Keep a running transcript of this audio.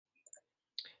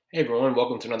Hey everyone,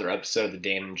 welcome to another episode of the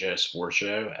Dan and Joe Sports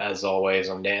Show. As always,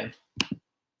 I'm Dan. And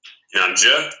I'm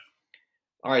Joe.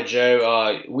 All right,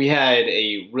 Joe. We had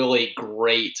a really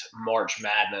great March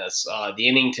Madness. The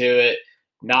ending to it,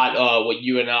 not what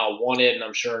you and I wanted, and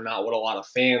I'm sure not what a lot of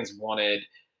fans wanted,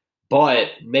 but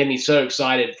made me so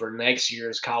excited for next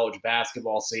year's college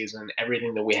basketball season.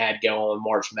 Everything that we had going in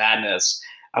March Madness.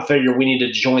 I figured we need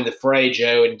to join the fray,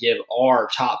 Joe, and give our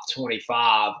top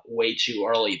 25 way too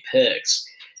early picks.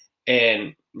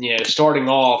 And, starting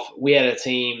off, we had a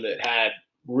team that had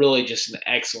really just an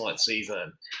excellent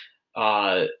season.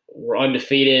 We're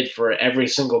undefeated for every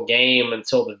single game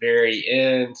until the very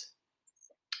end.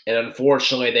 And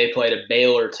unfortunately, they played a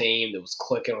Baylor team that was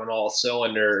clicking on all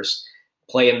cylinders,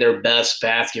 playing their best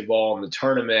basketball in the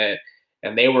tournament.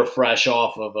 And they were fresh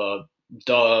off of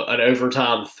an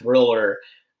overtime thriller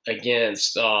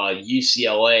against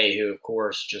UCLA, who, of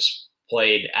course, just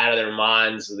played out of their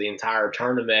minds the entire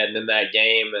tournament and in that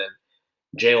game. And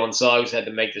Jalen Suggs had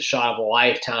to make the shot of a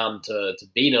lifetime to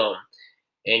beat them.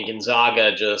 And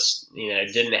Gonzaga just,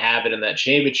 didn't have it in that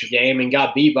championship game and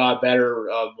got beat by a better,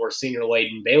 more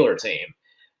senior-laden Baylor team.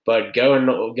 But going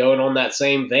on that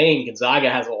same vein, Gonzaga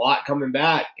has a lot coming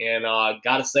back, and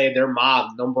got to say they're my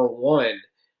number one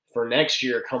for next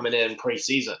year coming in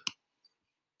preseason.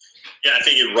 Yeah, I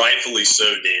think it rightfully so,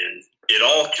 Dan. It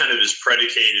all kind of is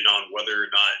predicated on whether or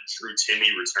not Drew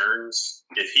Timme returns.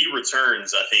 If he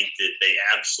returns, I think that they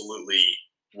absolutely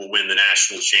will win the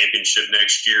national championship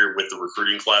next year with the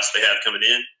recruiting class they have coming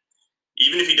in.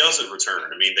 Even if he doesn't return,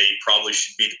 I mean, they probably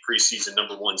should be the preseason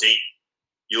number one team.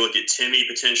 You look at Timme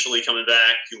potentially coming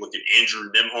back. You look at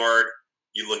Andrew Nembhard.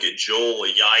 You look at Joel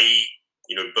Ayayi,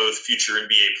 both future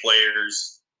NBA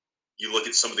players. You look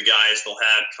at some of the guys they'll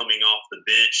have coming off the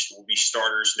bench that will be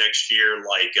starters next year,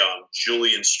 like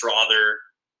Julian Strother,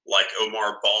 like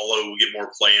Omar Ballo will get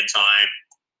more playing time.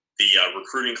 The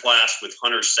recruiting class with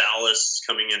Hunter Salas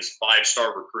coming in as a five-star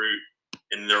recruit,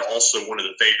 and they're also one of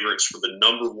the favorites for the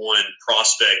number one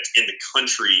prospect in the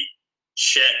country,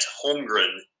 Chet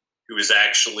Holmgren, who is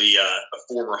actually a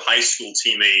former high school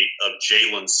teammate of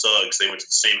Jalen Suggs. They went to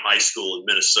the same high school in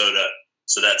Minnesota,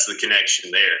 so that's the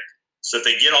connection there. So if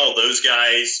they get all those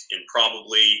guys, and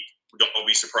probably don't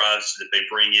be surprised if they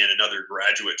bring in another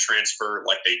graduate transfer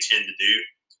like they tend to do,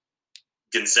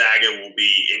 Gonzaga will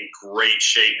be in great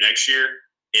shape next year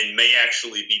and may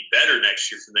actually be better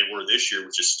next year than they were this year,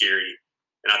 which is scary.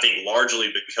 And I think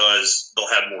largely because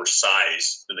they'll have more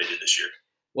size than they did this year.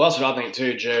 Well, that's what I think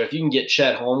too, Joe. If you can get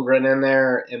Chet Holmgren in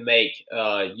there and make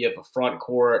you have a front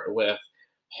court with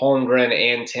Holmgren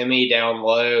and Timme down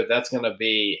low, that's going to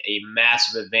be a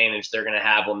massive advantage they're going to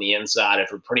have on the inside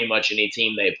for pretty much any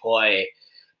team they play.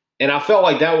 And I felt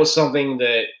like that was something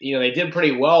that, they did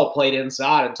pretty well, played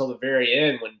inside until the very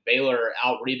end when Baylor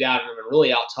out-rebounded them and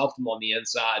really out-toughed them on the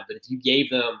inside. But if you gave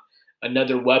them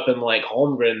another weapon like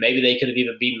Holmgren, maybe they could have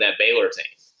even beaten that Baylor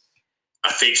team.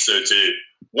 I think so, too.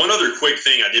 One other quick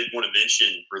thing I did want to mention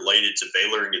related to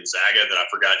Baylor and Gonzaga that I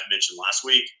forgot to mention last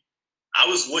week. I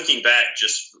was looking back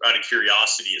just out of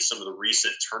curiosity at some of the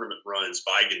recent tournament runs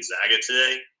by Gonzaga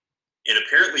today. And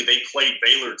apparently they played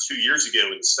Baylor 2 years ago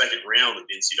in the second round of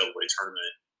the NCAA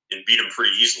tournament and beat them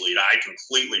pretty easily. And I had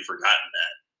completely forgotten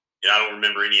that. And I don't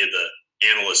remember any of the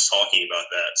analysts talking about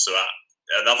that. So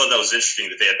I thought that was interesting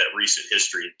that they had that recent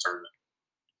history in the tournament.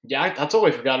 Yeah, I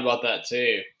totally forgot about that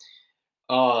too.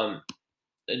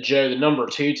 Joe, the number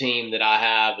two team that I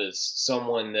have is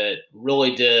someone that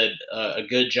really did a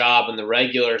good job in the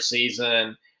regular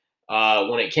season.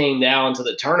 When it came down to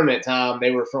the tournament time,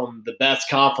 they were from the best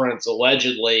conference,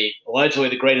 allegedly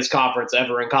the greatest conference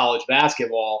ever in college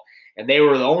basketball, and they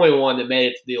were the only one that made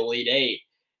it to the Elite Eight.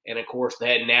 And, of course,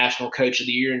 they had National Coach of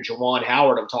the Year in Juwan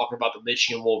Howard. I'm talking about the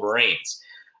Michigan Wolverines.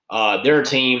 They're a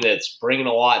team that's bringing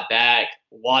a lot back,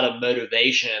 a lot of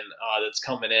motivation that's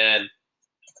coming in.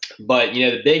 But,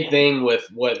 the big thing with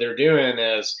what they're doing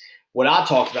is what I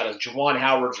talked about is Juwan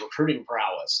Howard's recruiting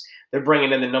prowess. They're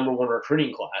bringing in the number one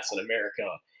recruiting class in America.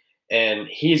 And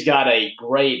he's got a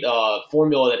great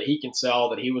formula that he can sell,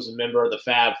 that he was a member of the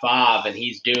Fab Five, and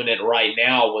he's doing it right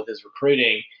now with his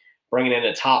recruiting, bringing in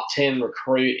a top 10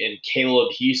 recruit in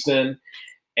Caleb Houston.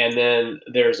 And then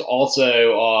there's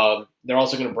also they're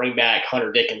also going to bring back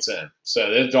Hunter Dickinson.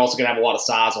 So they're also going to have a lot of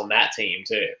size on that team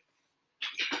too.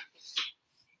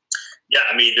 Yeah,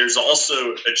 I mean, there's also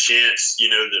a chance,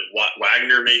 that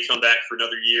Wagner may come back for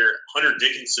another year. Hunter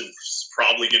Dickinson's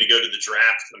probably going to go to the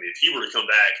draft. I mean, if he were to come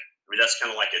back, that's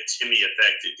kind of like a Timme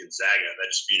effect at Gonzaga.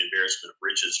 That'd just be an embarrassment of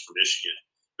riches for Michigan.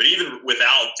 But even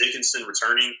without Dickinson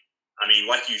returning, I mean,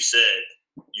 like you said,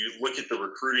 you look at the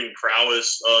recruiting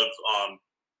prowess of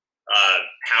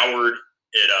Howard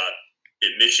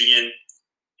at Michigan,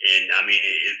 and I mean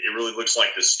it really looks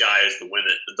like the sky is the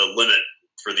limit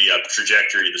for the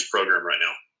trajectory of this program right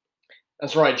now.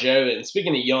 That's right, Joe. And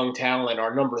speaking of young talent,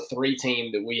 our number 3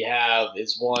 team that we have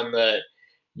is one that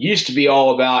used to be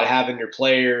all about having your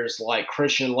players like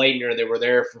Christian Laettner that were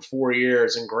there for 4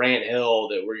 years and Grant Hill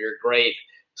that were your great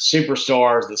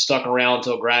superstars that stuck around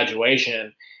until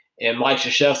graduation. And Mike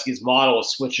Krzyzewski's model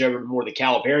is switched over to more the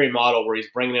Calipari model where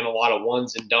he's bringing in a lot of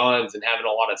ones and dones and having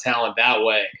a lot of talent that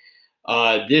way.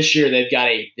 This year, they've got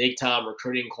a big-time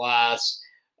recruiting class.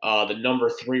 The number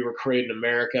 3 recruit in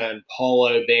America and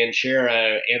Paulo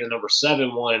Banchero, and the number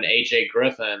 7 one in AJ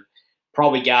Griffin.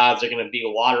 Probably guys that are going to be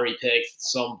lottery picks at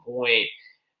some point.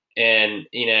 And,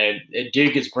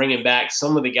 Duke is bringing back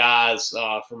some of the guys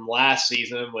from last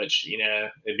season, which,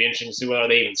 it'd be interesting to see whether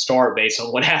they even start based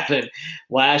on what happened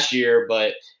last year.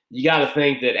 But you got to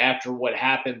think that after what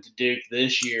happened to Duke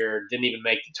this year, didn't even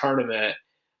make the tournament,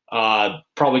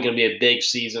 probably going to be a big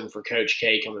season for Coach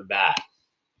K coming back.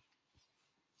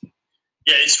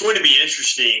 Yeah, it's going to be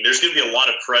interesting. There's going to be a lot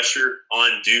of pressure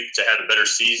on Duke to have a better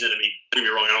season. I mean, don't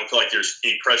get me wrong, I don't feel like there's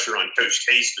any pressure on Coach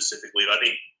K specifically, but I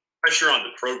think pressure on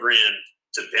the program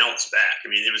to bounce back. I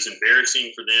mean, it was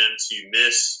embarrassing for them to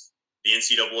miss the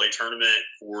NCAA tournament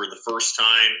for the first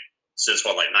time since,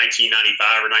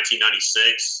 1995 or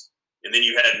 1996. And then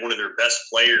you had one of their best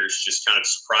players just kind of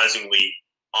surprisingly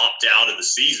opt out of the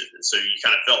season. And so you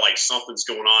kind of felt like something's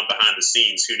going on behind the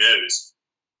scenes. Who knows?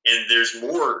 And there's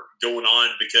more going on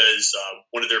because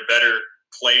one of their better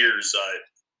players,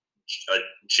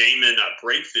 Jamin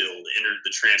Brakefield, entered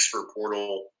the transfer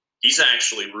portal. He's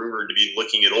actually rumored to be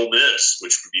looking at Ole Miss,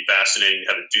 which would be fascinating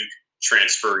to have a Duke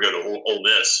transfer go to Ole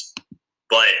Miss.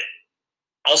 But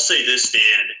I'll say this, Dan.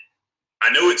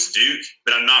 I know it's Duke,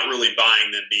 but I'm not really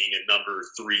buying them being a number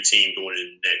 3 team going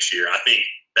into next year. I think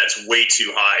that's way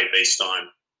too high based on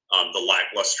the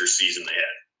lackluster season they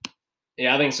had.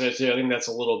 Yeah, I think so too. I think that's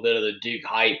a little bit of the Duke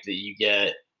hype that you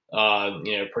get,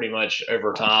 pretty much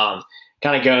over time.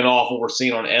 Kind of going off what we're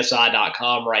seeing on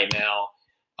SI.com right now.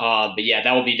 But yeah,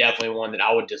 that would be definitely one that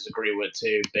I would disagree with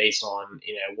too, based on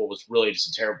what was really just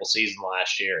a terrible season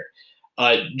last year.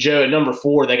 Joe, at number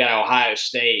 4, they got Ohio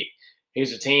State.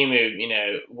 He's a team who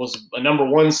was a number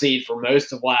 1 seed for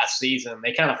most of last season.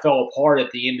 They kind of fell apart at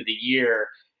the end of the year.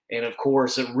 And, of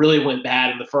course, it really went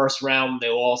bad in the first round when they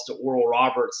lost to Oral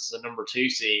Roberts as the number 2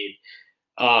 seed.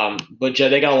 But, Joe,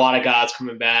 they got a lot of guys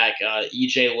coming back.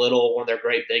 E.J. Little, one of their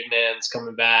great big men, is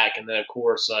coming back. And then, of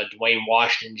course, Dwayne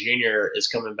Washington Jr. is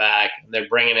coming back. And they're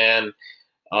bringing in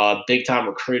big-time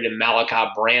recruit in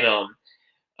Malachi Branham.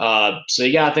 So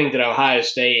you got to think that Ohio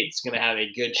State's going to have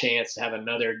a good chance to have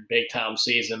another big-time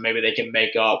season. Maybe they can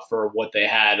make up for what they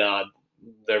had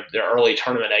their early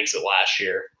tournament exit last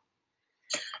year.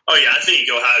 Oh, yeah, I think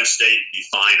Ohio State would be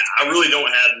fine. I really don't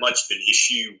have much of an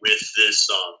issue with this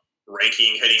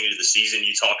ranking heading into the season.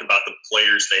 You talk about the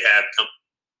players they have coming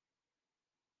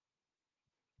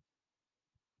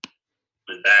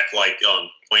back, like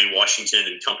Dwayne Washington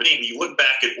and company. And you look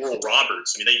back at Oral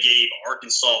Roberts, I mean, they gave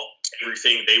Arkansas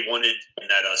everything they wanted in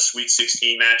that Sweet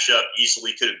 16 matchup,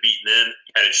 easily could have beaten them,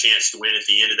 had a chance to win at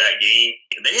the end of that game.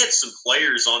 And they had some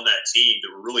players on that team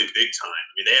that were really big time.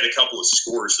 I mean, they had a couple of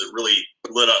scores that really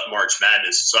lit up March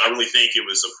Madness. So I really think it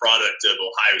was a product of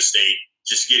Ohio State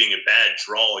just getting a bad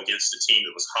draw against a team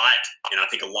that was hot. And I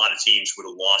think a lot of teams would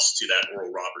have lost to that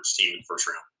Oral Roberts team in the first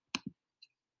round.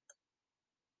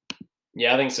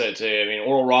 Yeah, I think so too. I mean,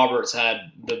 Oral Roberts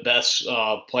had the best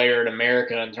player in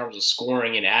America in terms of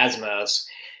scoring in Asmus,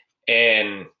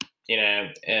 and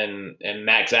and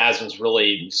Max Asmus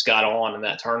really just got on in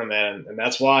that tournament, and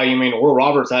that's why Oral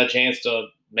Roberts had a chance to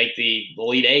make the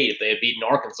Elite 8 if they had beaten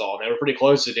Arkansas, and they were pretty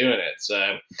close to doing it.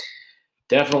 So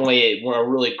definitely a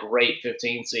really great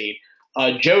 15 seed.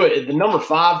 Joe, the number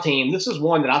 5 team, this is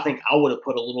one that I think I would have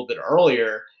put a little bit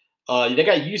earlier. They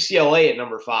got UCLA at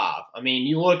number 5. I mean,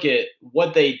 you look at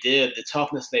what they did, the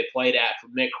toughness they played at for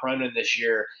Mick Cronin this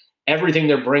year, everything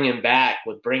they're bringing back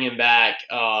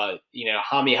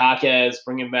Jaime Jaquez,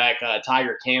 bringing back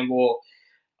Tiger Campbell,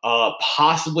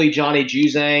 possibly Johnny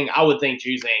Juzang. I would think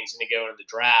Juzang's going to go into the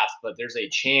draft, but there's a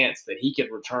chance that he could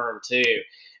return too.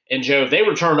 And, Joe, if they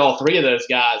returned all 3 of those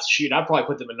guys, shoot, I'd probably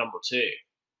put them at number 2.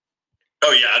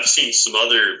 Oh, yeah, I've seen some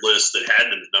other lists that had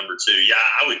them at number 2. Yeah,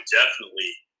 I would definitely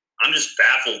 – I'm just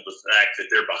baffled with the fact that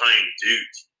they're behind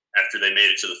Duke after they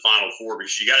made it to the Final Four,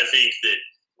 because you got to think that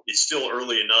it's still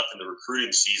early enough in the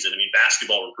recruiting season. I mean,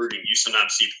 basketball recruiting, you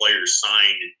sometimes see players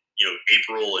signed in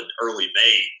April and early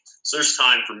May. So there's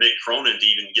time for Mick Cronin to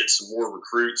even get some more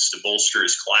recruits to bolster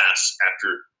his class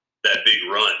after that big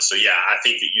run. So, yeah, I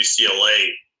think that UCLA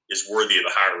is worthy of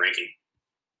a higher ranking.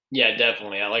 Yeah,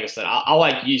 definitely. Like I said, I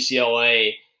like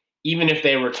UCLA. Even if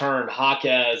they returned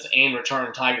Jaquez and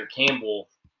returned Tiger Campbell,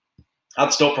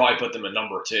 I'd still probably put them at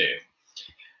number two.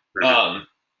 Um,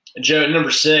 Joe, at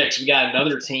number six, we got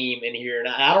another team in here, and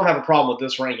I don't have a problem with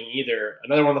this ranking either.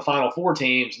 Another one of the Final Four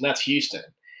teams, and that's Houston.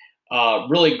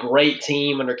 Really great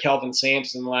team under Kelvin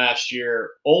Sampson last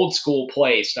year. Old school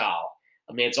play style.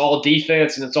 I mean, it's all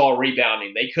defense and it's all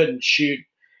rebounding. They couldn't shoot.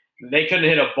 They couldn't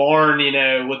hit a barn,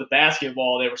 with a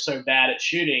basketball. They were so bad at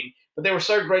shooting, but they were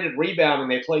so great at rebounding.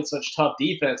 They played such tough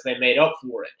defense. They made up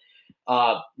for it.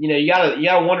 You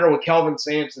gotta wonder with Kelvin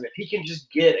Sampson if he can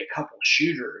just get a couple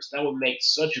shooters, that would make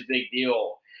such a big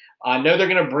deal. I know they're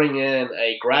going to bring in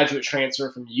a graduate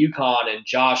transfer from UConn and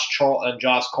Josh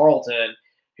Carlton,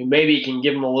 who maybe can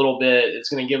give him a little bit. It's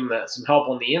going to give him some help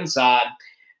on the inside.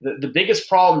 The biggest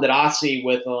problem that I see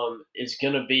with them is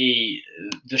going to be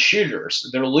the shooters.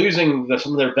 They're losing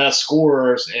some of their best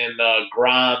scorers in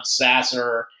Grimes,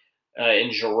 Sasser,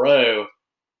 and Giroux.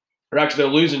 Or actually,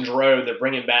 they're losing Giroux. They're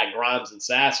bringing back Grimes and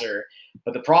Sasser.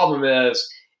 But the problem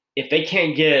is, if they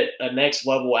can't get a next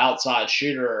level outside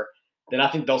shooter, then I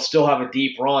think they'll still have a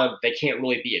deep run. But they can't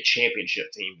really be a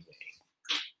championship team.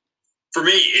 For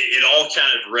me, it all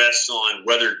kind of rests on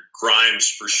whether Grimes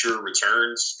for sure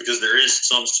returns, because there is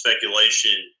some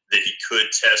speculation that he could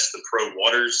test the pro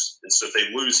waters. And so if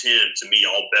they lose him, to me,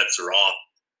 all bets are off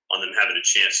on them having a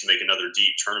chance to make another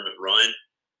deep tournament run.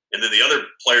 And then the other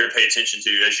player to pay attention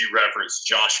to, as you referenced,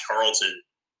 Josh Carlton.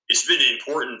 It's been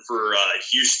important for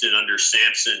Houston under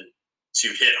Sampson to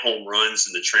hit home runs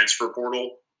in the transfer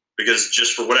portal, because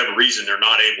just for whatever reason, they're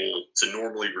not able to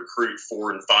normally recruit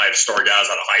 4- and 5-star guys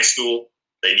out of high school.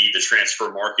 They need the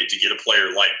transfer market to get a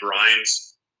player like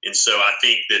Grimes. And so I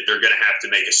think that they're going to have to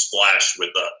make a splash with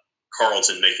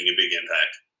Carlton making a big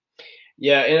impact.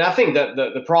 Yeah, and I think that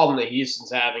the problem that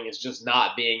Houston's having is just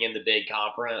not being in the big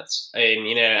conference. And,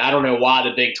 I don't know why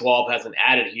the Big 12 hasn't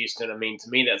added Houston. I mean, to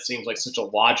me, that seems like such a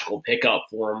logical pickup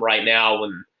for them right now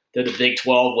when they're the Big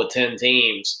 12 with 10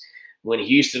 teams. When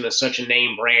Houston is such a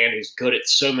name brand who's good at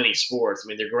so many sports. I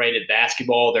mean, they're great at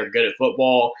basketball. They're good at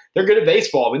football. They're good at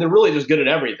baseball. I mean, they're really just good at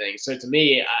everything. So to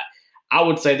me, I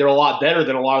would say they're a lot better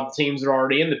than a lot of the teams that are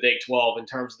already in the Big 12 in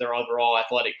terms of their overall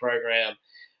athletic program.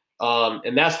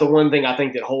 And that's the one thing I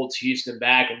think that holds Houston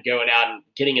back and going out and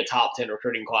getting a top 10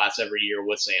 recruiting class every year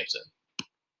with Sampson.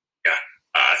 Yeah,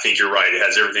 I think you're right. It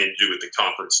has everything to do with the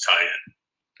conference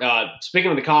tie-in.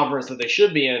 Speaking of the conference that they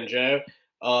should be in, Joe,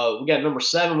 we got number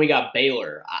 7. We got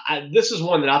Baylor. This is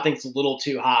one that I think is a little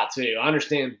too high, too. I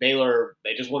understand Baylor,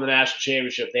 they just won the national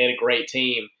championship. They had a great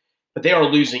team, but they are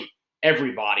losing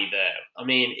everybody, though. I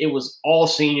mean, it was all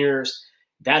seniors.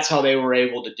 That's how they were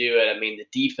able to do it. I mean, the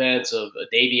defense of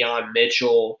Davion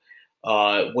Mitchell,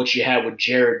 what you had with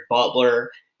Jared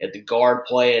Butler at the guard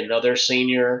play, another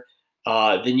senior.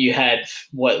 Then you had,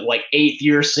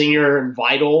 8th-year senior and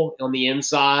Vital on the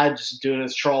inside, just doing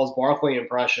his Charles Barkley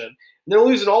impression. And they're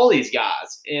losing all these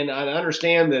guys. And I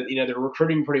understand that, they're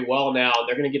recruiting pretty well now.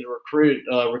 They're going to get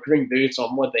a recruiting boost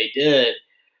on what they did.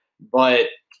 But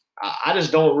I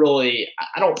just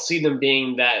I don't see them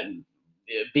being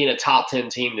a top 10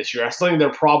 team this year. I still think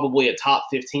they're probably a top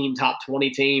 15, top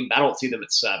 20 team, but I don't see them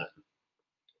at 7.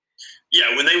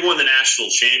 Yeah, when they won the national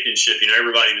championship,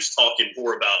 everybody was talking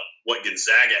more about what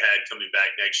Gonzaga had coming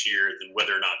back next year than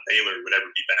whether or not Baylor would ever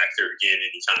be back there again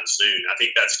anytime soon. I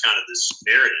think that's kind of this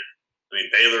narrative. I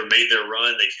mean, Baylor made their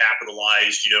run. They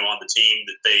capitalized, on the team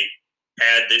that they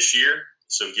had this year.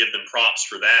 So give them props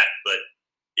for that. But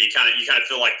you kind of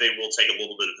feel like they will take a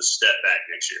little bit of a step back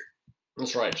next year.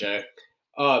 That's right, Joe.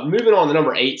 Moving on to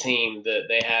number 8 team that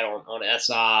they had on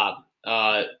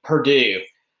SI, Purdue.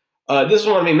 This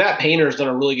one, Matt Painter's done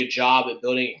a really good job at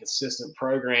building a consistent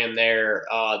program there.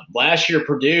 Last year,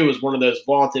 Purdue was one of those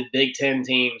vaunted Big Ten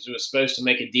teams who was supposed to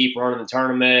make a deep run in the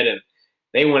tournament, and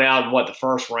they went out in, the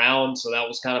first round, so that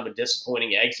was kind of a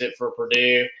disappointing exit for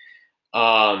Purdue.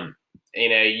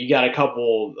 You got a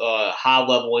couple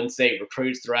high-level in-state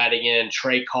recruits they're adding in,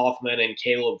 Trey Kaufman and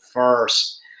Caleb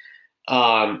Furst.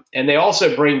 And they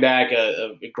also bring back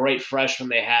a great freshman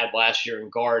they had last year in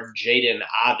guard, Jaden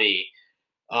Ivey.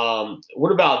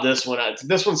 What about this one?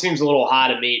 This one seems a little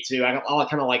high to me, too. I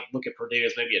kind of look at Purdue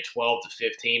as maybe a 12 to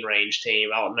 15 range team.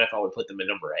 I don't know if I would put them at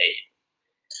number 8.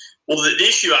 Well, the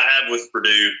issue I have with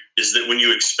Purdue is that when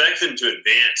you expect them to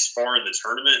advance far in the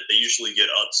tournament, they usually get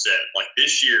upset. Like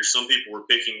this year, some people were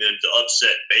picking them to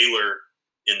upset Baylor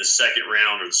in the second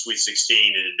round or the Sweet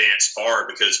 16 and advance far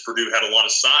because Purdue had a lot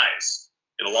of size.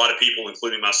 And a lot of people,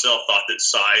 including myself, thought that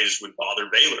size would bother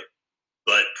Baylor.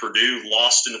 But Purdue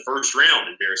lost in the first round,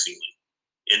 embarrassingly.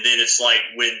 And then it's like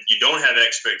when you don't have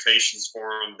expectations for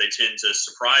them, they tend to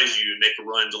surprise you and make a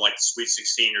run to like the Sweet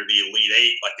 16 or the Elite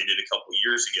Eight like they did a couple of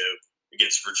years ago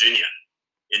against Virginia.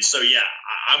 And so, yeah,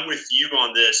 I'm with you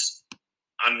on this.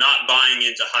 I'm not buying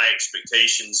into high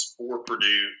expectations for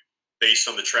Purdue based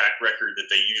on the track record that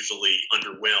they usually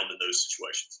underwhelm in those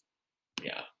situations.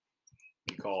 Yeah,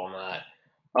 you call on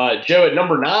that. Joe, at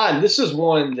number 9, this is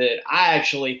one that I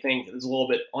actually think is a little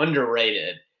bit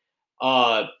underrated.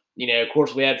 Of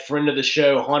course, we had friend of the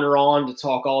show, Hunter, on to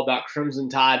talk all about Crimson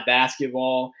Tide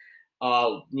basketball.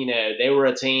 They were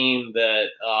a team that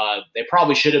they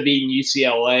probably should have beaten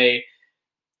UCLA.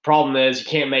 Problem is, you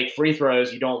can't make free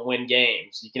throws, you don't win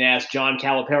games. You can ask John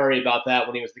Calipari about that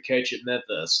when he was the coach at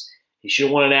Memphis. He should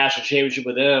have won a national championship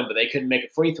with them, but they couldn't make a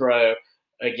free throw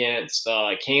against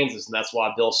Kansas, and that's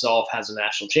why Bill Self has a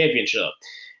national championship.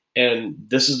 And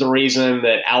this is the reason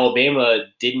that Alabama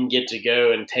didn't get to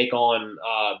go and take on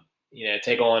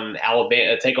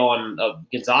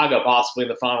Gonzaga possibly in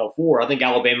the Final Four. I think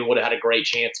Alabama would have had a great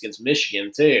chance against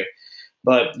Michigan too.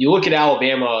 But you look at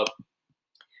Alabama,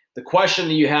 the question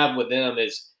that you have with them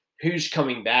is who's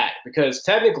coming back, because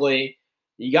technically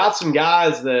you got some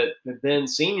guys that have been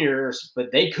seniors,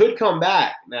 but they could come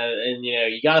back. And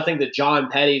you got to think that John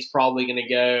Petty's probably going to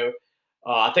go.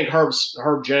 I think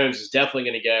Herb Jones is definitely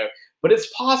going to go. But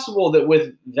it's possible that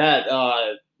with that,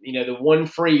 the one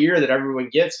free year that everyone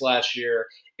gets last year,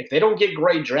 if they don't get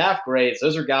great draft grades,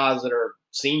 those are guys that are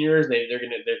seniors. They're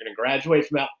going to graduate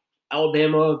from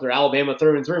Alabama. They're Alabama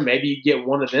through and through. Maybe you get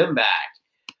one of them back.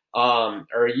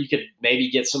 Or you could maybe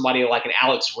get somebody like an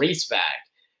Alex Reese back.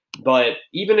 But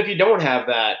even if you don't have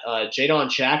that, Jadon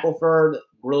Shackelford,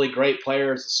 really great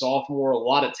player as a sophomore, a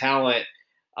lot of talent.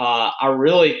 I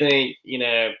really think,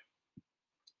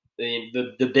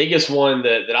 the biggest one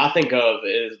that I think of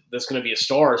is that's going to be a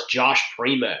star is Josh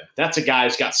Primo. That's a guy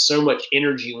who's got so much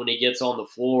energy when he gets on the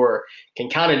floor, can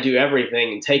kind of do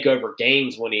everything and take over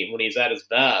games when he's at his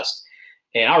best.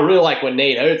 And I really like what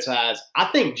Nate Oates has. I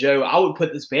think, Joe, I would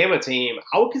put this Bama team,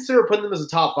 I would consider putting them as a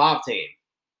top 5 team.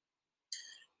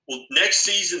 Well, next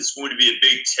season's going to be a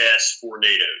big test for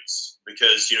Nate Oates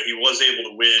because, he was able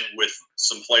to win with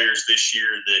some players this year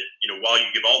that, while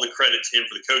you give all the credit to him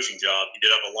for the coaching job, he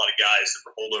did have a lot of guys that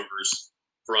were holdovers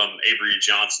from Avery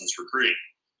Johnson's recruiting.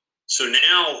 So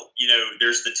now,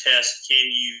 there's the test. Can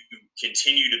you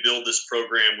continue to build this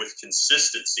program with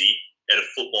consistency at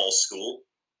a football school?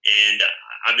 And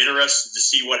I'm interested to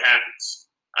see what happens.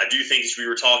 I do think, as we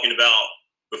were talking about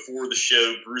before the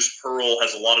show, Bruce Pearl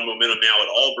has a lot of momentum now at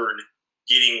Auburn,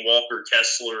 getting Walker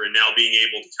Kessler and now being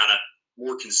able to kind of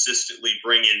more consistently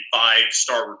bring in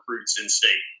 5-star recruits in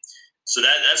state. So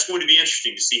that's going to be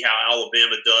interesting to see how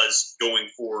Alabama does going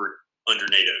forward under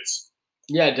Nate Oates.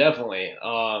 Yeah, definitely.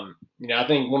 I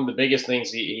think one of the biggest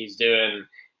things he's doing,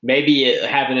 maybe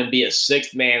having him be a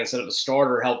 6th man instead of a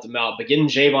starter helped him out. But getting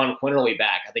Javon Quinterly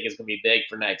back, I think is going to be big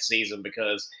for next season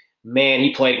because, man,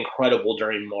 he played incredible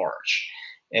during March.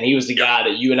 And he was the guy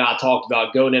that you and I talked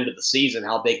about going into the season,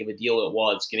 how big of a deal it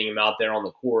was getting him out there on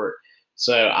the court.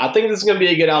 So I think this is going to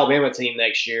be a good Alabama team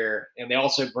next year. And they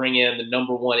also bring in the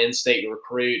number 1 in-state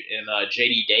recruit in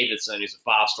J.D. Davidson, who's a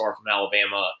 5-star from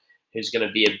Alabama, who's going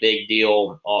to be a big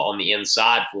deal on the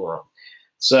inside for him.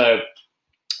 So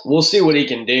we'll see what he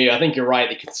can do. I think you're right.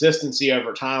 The consistency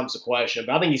over time is a question,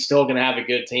 but I think he's still going to have a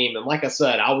good team. And like I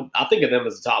said, I think of them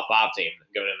as a top 5 team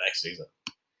going into next season.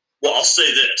 Well, I'll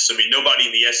say this. I mean, nobody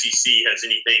in the SEC has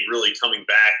anything really coming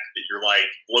back that you're like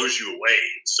blows you away.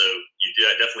 So you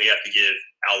definitely have to give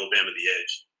Alabama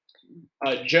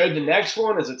the edge. Joe, the next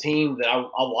one is a team that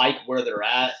I like where they're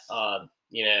at.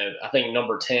 I think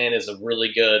number 10 is a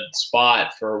really good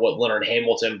spot for what Leonard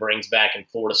Hamilton brings back in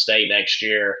Florida State next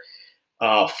year.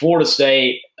 Florida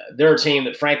State, they're a team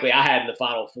that, frankly, I had in the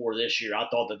Final Four this year. I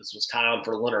thought that this was time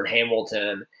for Leonard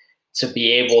Hamilton to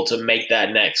be able to make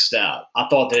that next step. I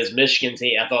thought that his Michigan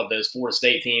team, I thought that his Florida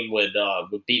State team would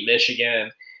beat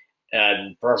Michigan.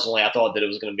 And personally, I thought that it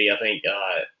was going to be, I think it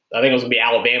was going to be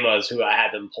Alabama is who I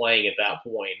had them playing at that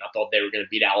point. I thought they were going to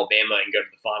beat Alabama and go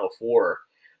to the Final Four.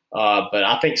 But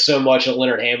I think so much of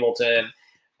Leonard Hamilton.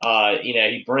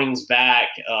 He brings back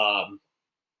some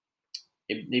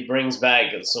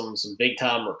big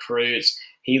time recruits.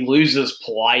 He loses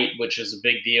Polite, which is a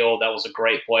big deal. That was a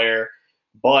great player,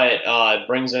 but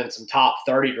brings in some top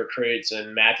 30 recruits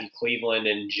and Matthew Cleveland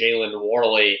and Jalen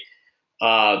Warley.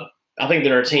 I think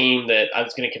they're a team that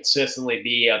is going to consistently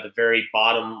be at the very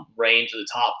bottom range of the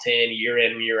top 10 year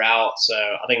in, year out. So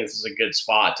I think this is a good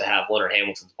spot to have Leonard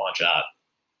Hamilton's bunch out.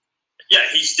 Yeah,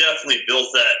 he's definitely built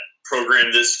that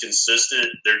program this consistent.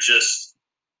 They're just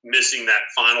missing that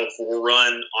Final Four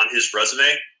run on his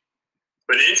resume.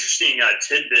 But an interesting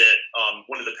tidbit,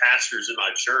 one of the pastors in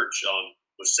my church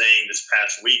was saying this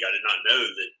past week, I did not know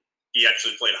that he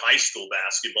actually played high school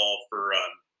basketball for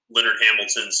Leonard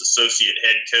Hamilton's associate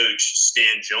head coach,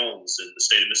 Stan Jones, in the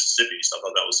state of Mississippi. So I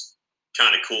thought that was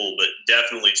kind of cool. But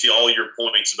definitely, to all your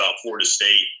points about Florida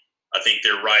State, I think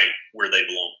they're right where they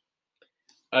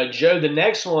belong. Joe, the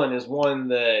next one is one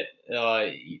that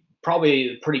probably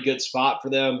a pretty good spot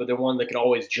for them, but they're one that could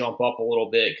always jump up a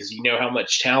little bit because you know how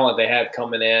much talent they have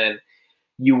coming in.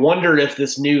 You wonder if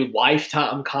this new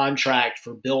lifetime contract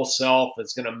for Bill Self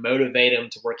is going to motivate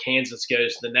him to where Kansas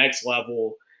goes to the next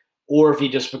level, or if he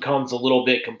just becomes a little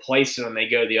bit complacent and they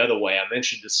go the other way. I'm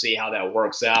interested to see how that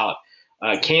works out.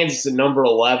 Kansas at number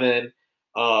 11.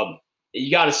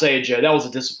 You got to say, Joe, that was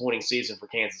a disappointing season for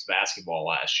Kansas basketball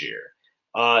last year.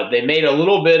 They made a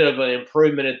little bit of an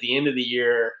improvement at the end of the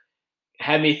year.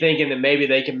 Had me thinking that maybe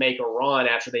they can make a run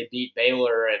after they beat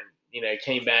Baylor and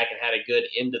came back and had a good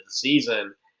end of the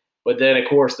season. But then, of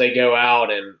course, they go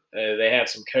out and they have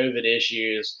some COVID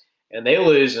issues and they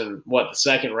lose in the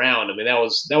second round. I mean, that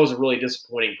was a really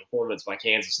disappointing performance by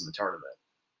Kansas in the tournament.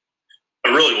 It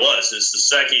really was. It's the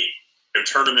second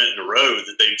tournament in a row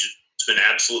that they've just been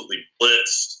absolutely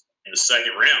blitzed in the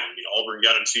second round. Auburn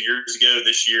got them 2 years ago.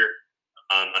 This year,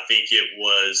 I think it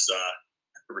was I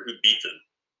remember who beat them.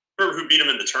 Remember who beat them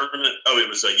in the tournament? Oh, it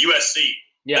was USC.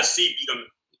 Yeah. USC beat them.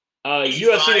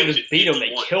 USC didn't just beat them;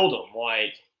 they killed them.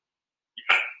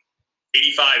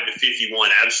 85 to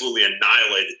 51, absolutely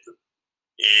annihilated them.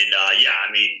 And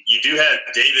I mean, you do have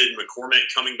David McCormick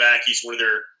coming back. He's one of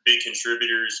their big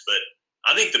contributors, but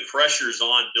I think the pressure's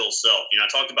on Bill Self. I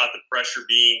talked about the pressure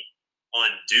being on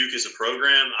Duke as a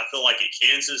program. I feel like at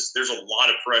Kansas, there's a lot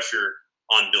of pressure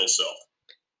on Bill Self.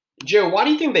 Joe, why do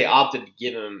you think they opted to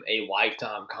give him a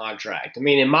lifetime contract? I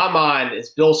mean, in my mind, is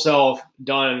Bill Self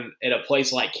done at a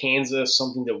place like Kansas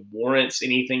something that warrants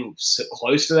anything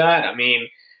close to that? I mean,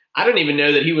 I didn't even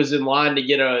know that he was in line to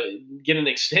get an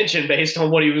extension based on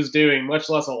what he was doing, much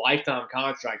less a lifetime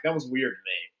contract. That was weird to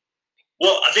me.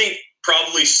 Well, I think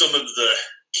probably some of the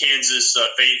Kansas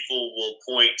faithful will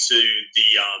point to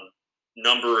the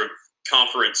number of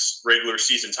conference regular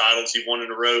season titles he won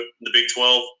in a row in the Big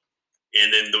 12. And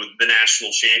then the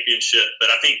national championship. But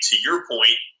I think to your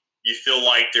point, you feel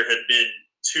like there have been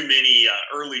too many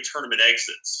early tournament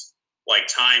exits, like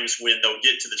times when they'll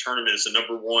get to the tournament as a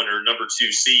number 1 or number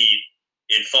 2 seed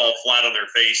and fall flat on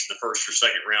their face in the first or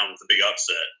second round with a big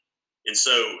upset. And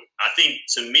so I think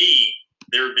to me,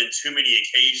 there have been too many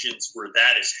occasions where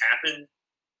that has happened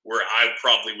where I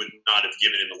probably would not have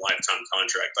given him a lifetime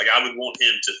contract. Like I would want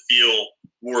him to feel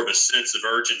more of a sense of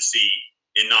urgency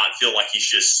and not feel like he's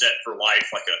just set for life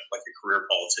like a career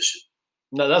politician.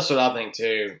 No, that's what I think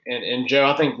too. And Joe,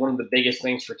 I think one of the biggest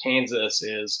things for Kansas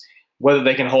is whether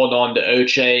they can hold on to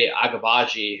Ochai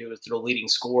Agbaji, who was their leading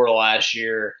scorer last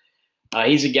year.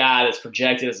 He's a guy that's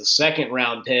projected as a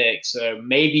second-round pick, so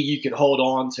maybe you could hold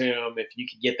on to him if you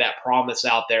could get that promise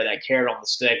out there, that carrot on the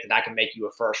stick, that I can make you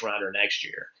a first-rounder next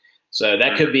year. So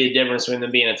that could be the difference between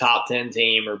them being a top 10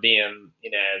 team or being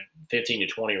 15 to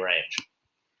 20 range.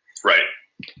 Right.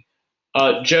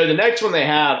 Joe, the next one they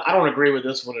have, I don't agree with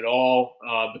this one at all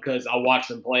because I watched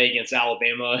them play against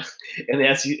Alabama in the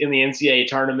NCAA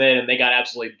tournament, and they got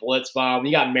absolutely blitzed by them.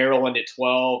 You got Maryland at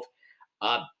 12.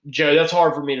 Joe, that's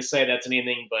hard for me to say that's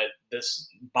anything but this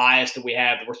bias that we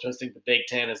have that we're supposed to think the Big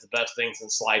Ten is the best thing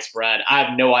since sliced bread. I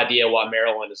have no idea why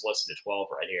Maryland is listed at 12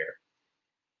 right here.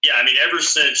 Yeah, I mean, ever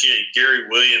since Gary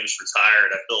Williams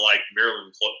retired, I feel like the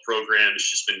Maryland program has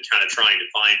just been kind of trying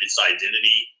to find its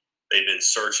identity. They've been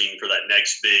searching for that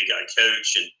next big coach,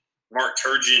 and Mark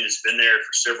Turgeon has been there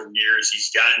for several years. He's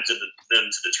gotten them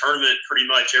to the tournament pretty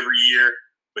much every year,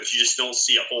 but you just don't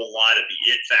see a whole lot of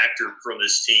the it factor from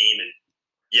this team. And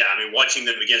yeah, I mean, watching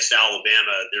them against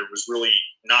Alabama, there was really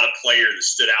not a player that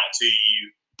stood out to you.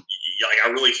 Like,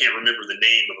 I really can't remember the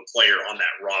name of a player on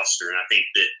that roster, and I think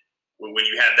that when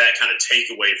you have that kind of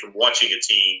takeaway from watching a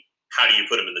team, how do you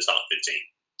put them in the top 15?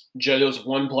 Joe, there was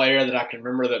one player that I can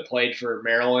remember that played for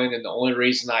Maryland, and the only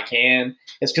reason I can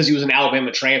is because he was an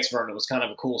Alabama transfer, and it was kind of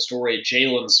a cool story.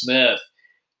 Jalen Smith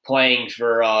playing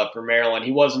for Maryland.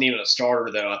 He wasn't even a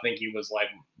starter, though. I think he was like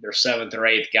their 7th or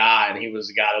 8th guy, and he was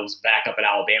the guy that was back up at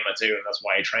Alabama, too, and that's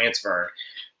why he transferred.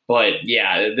 But,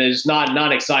 yeah, there's not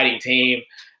an exciting team.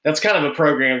 That's kind of a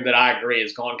program that I agree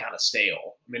has gone kind of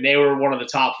stale. I mean, they were one of the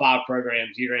top 5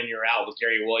 programs year in, year out with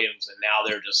Gary Williams, and now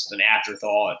they're just an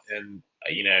afterthought. And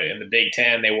in the Big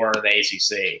Ten, they were in the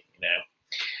ACC,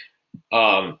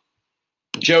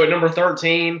 Joe, at number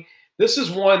 13, this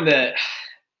is one that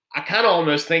I kind of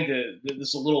almost think that this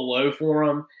is a little low for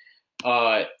them.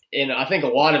 And I think a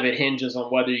lot of it hinges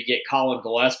on whether you get Colin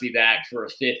Gillespie back for a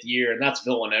fifth year, and that's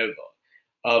Villanova.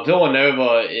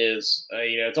 Villanova is,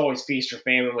 it's always feast or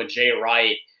famine with Jay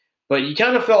Wright. But you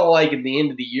kind of felt like at the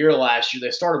end of the year last year,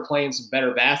 they started playing some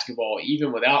better basketball,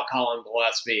 even without Colin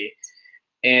Gillespie.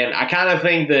 And I kind of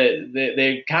think that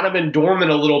they've kind of been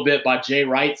dormant a little bit by Jay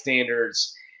Wright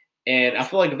standards. And I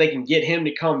feel like if they can get him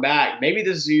to come back, maybe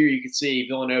this year you could see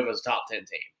Villanova's top 10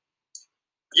 team.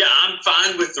 Yeah, I'm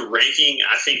fine with the ranking.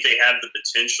 I think they have the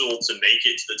potential to make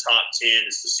it to the top 10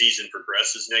 as the season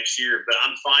progresses next year. But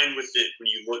I'm fine with it when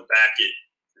you look back at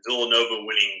Villanova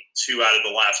winning 2 out of the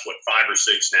last, 5 or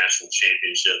 6 national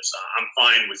championships. I'm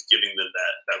fine with giving them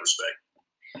that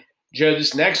respect. Joe,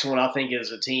 this next one I think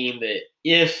is a team that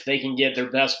if they can get their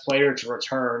best player to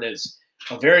return is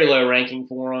a very low ranking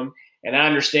for them. And I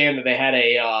understand that they had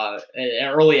an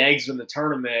early exit in the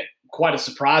tournament, quite a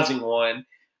surprising one.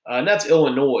 And that's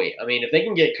Illinois. I mean, if they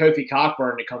can get Kofi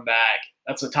Cockburn to come back,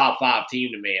 that's a top 5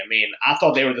 team to me. I mean, I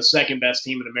thought they were the second best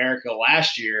team in America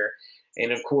last year.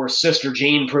 And, of course, Sister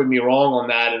Jean proved me wrong on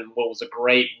that and what was a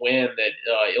great win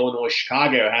that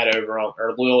Illinois-Chicago had over them,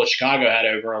 or Loyola-Chicago had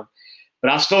over them.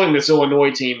 But I still think this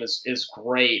Illinois team is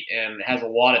great and has a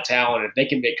lot of talent. If they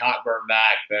can get Cockburn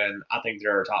back, then I think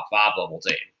they're a top 5 level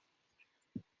team.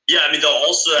 Yeah, I mean, they'll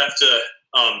also have to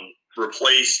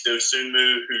replace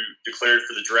Dosunmu, who declared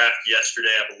for the draft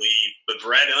yesterday, I believe. But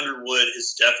Brad Underwood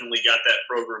has definitely got that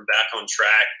program back on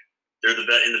track. They're in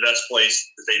the best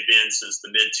place that they've been since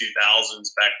the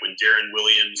mid-2000s, back when Darren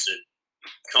Williams and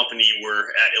company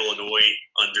were at Illinois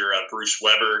under Bruce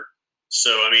Weber. So,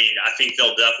 I mean, I think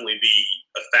they'll definitely be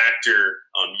a factor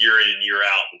year in and year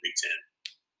out in the Big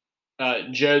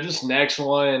Ten. Joe, this next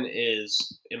one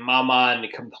is, in my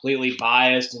mind, completely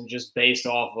biased and just based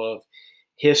off of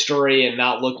history and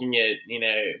not looking at,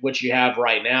 what you have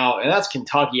right now. And that's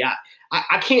Kentucky.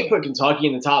 I can't put Kentucky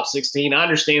in the top 16. I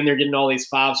understand they're getting all these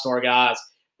 5-star guys.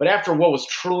 But after what was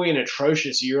truly an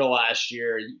atrocious year last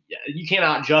year, you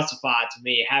cannot justify to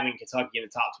me having Kentucky in the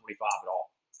top 25 at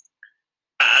all.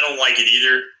 I don't like it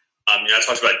either. I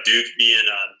talked about Duke being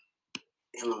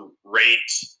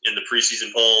overranked in the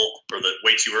preseason poll or the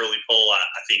way too early poll.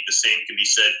 I think the same can be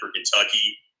said for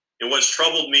Kentucky. And what's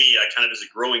troubled me kind of as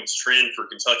a growing trend for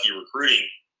Kentucky recruiting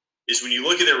is when you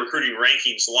look at their recruiting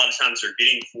rankings, a lot of times they're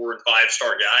getting 4- and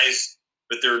 5-star guys,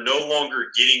 but they're no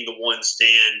longer getting the ones,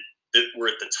 Dan, that were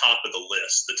at the top of the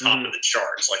list, the top of the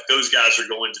charts. Like those guys are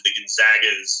going to the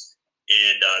Gonzagas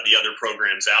and the other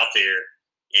programs out there,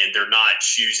 and they're not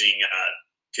choosing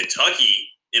Kentucky.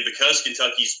 And because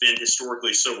Kentucky's been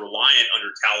historically so reliant under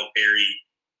Calipari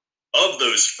of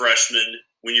those freshmen,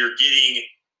 when you're getting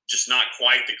just not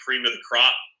quite the cream of the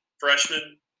crop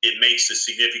freshmen, it makes a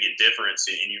significant difference,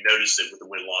 and you notice it with the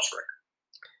win-loss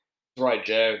record. Right,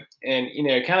 Joe. And,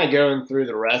 kind of going through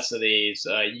the rest of these,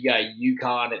 you got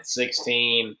UConn at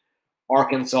 16,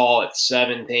 Arkansas at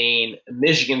 17,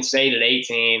 Michigan State at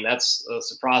 18. That's a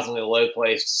surprisingly low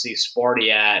place to see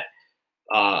Sparty at.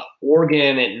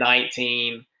 Oregon at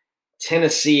 19,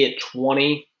 Tennessee at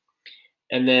 20,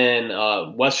 and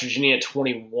then West Virginia at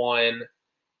 21,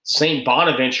 St.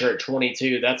 Bonaventure at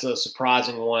 22. That's a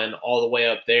surprising one all the way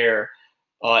up there.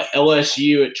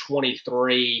 LSU at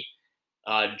 23,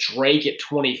 Drake at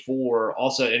 24,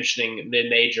 also an interesting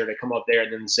mid-major to come up there,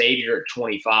 and then Xavier at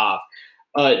 25.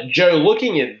 Joe,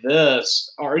 looking at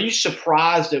this, are you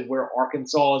surprised at where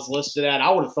Arkansas is listed at?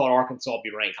 I would have thought Arkansas would be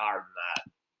ranked higher than that.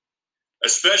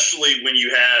 Especially when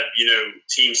you have,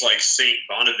 teams like St.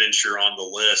 Bonaventure on the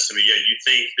list. I mean, yeah, you'd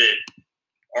think that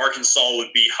Arkansas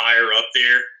would be higher up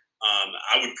there.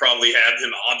 I would probably have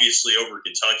them obviously over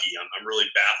Kentucky. I'm really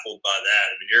baffled by that.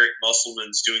 I mean, Eric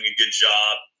Musselman's doing a good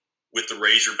job with the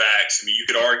Razorbacks. I mean, you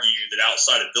could argue that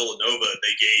outside of Villanova,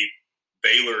 they gave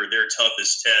Baylor their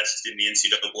toughest test in the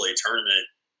NCAA tournament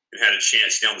and had a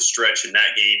chance down the stretch in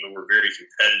that game and were very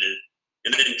competitive.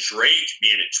 And then Drake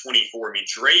being at 24. I mean,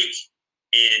 Drake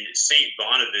and St.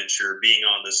 Bonaventure being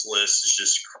on this list is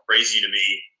just crazy to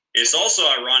me. It's also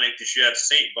ironic that you have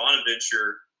St.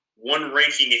 Bonaventure one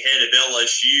ranking ahead of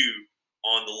LSU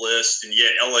on the list, and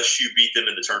yet LSU beat them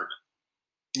in the tournament.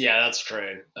 Yeah, that's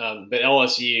true. But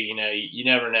LSU, you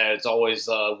never know. It's always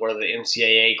where the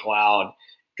NCAA cloud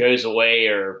goes away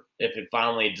or if it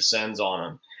finally descends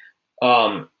on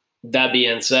them. That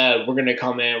being said, we're going to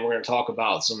come in, we're going to talk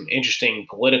about some interesting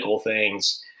political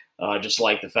things, just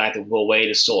like the fact that Will Wade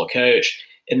is still a coach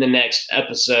in the next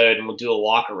episode, and we'll do a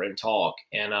locker room talk.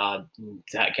 And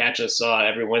catch us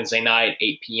every Wednesday night,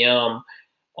 8 p.m.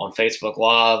 on Facebook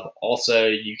Live. Also,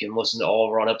 you can listen to all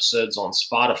of our episodes on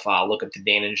Spotify. Look up the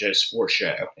Dan and Joe Sports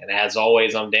Show. And as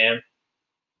always, I'm Dan.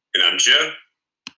 And I'm Joe.